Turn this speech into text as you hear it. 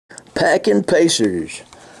Packin Pacers.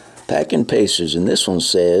 Packin Pacers, and this one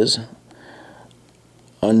says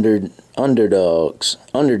underdogs.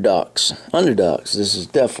 This is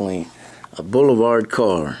definitely a Boulevard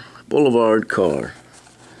car.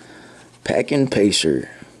 Packin Pacer.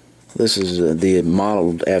 This is the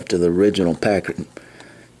modeled after the original Packin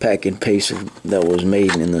Pacer that was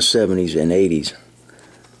made in the 70s and 80s.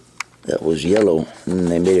 That was yellow, and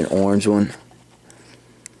they made an orange one.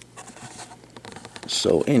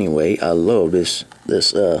 So anyway, I love these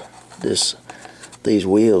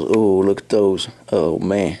wheels. Oh, look at those. Oh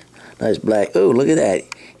man, nice black. Oh, look at that.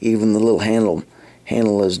 Even the little handle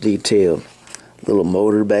is detailed. Little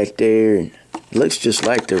motor back there, and it looks just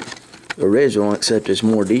like the original, except it's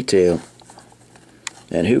more detailed.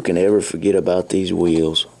 And who can ever forget about these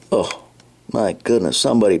wheels? Oh my goodness,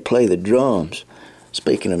 somebody play the drums.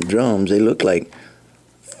 Speaking of drums, they look like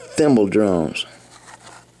thimble drums.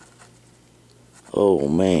 Oh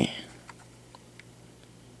man,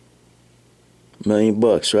 $1 million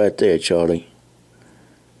right there, Charlie.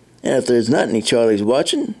 And if there's not any Charlies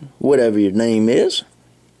watching, whatever your name is,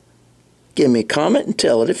 give me a comment and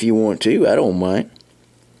tell it if you want to. I don't mind.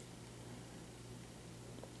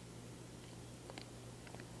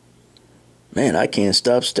 Man, I can't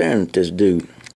stop staring at this dude.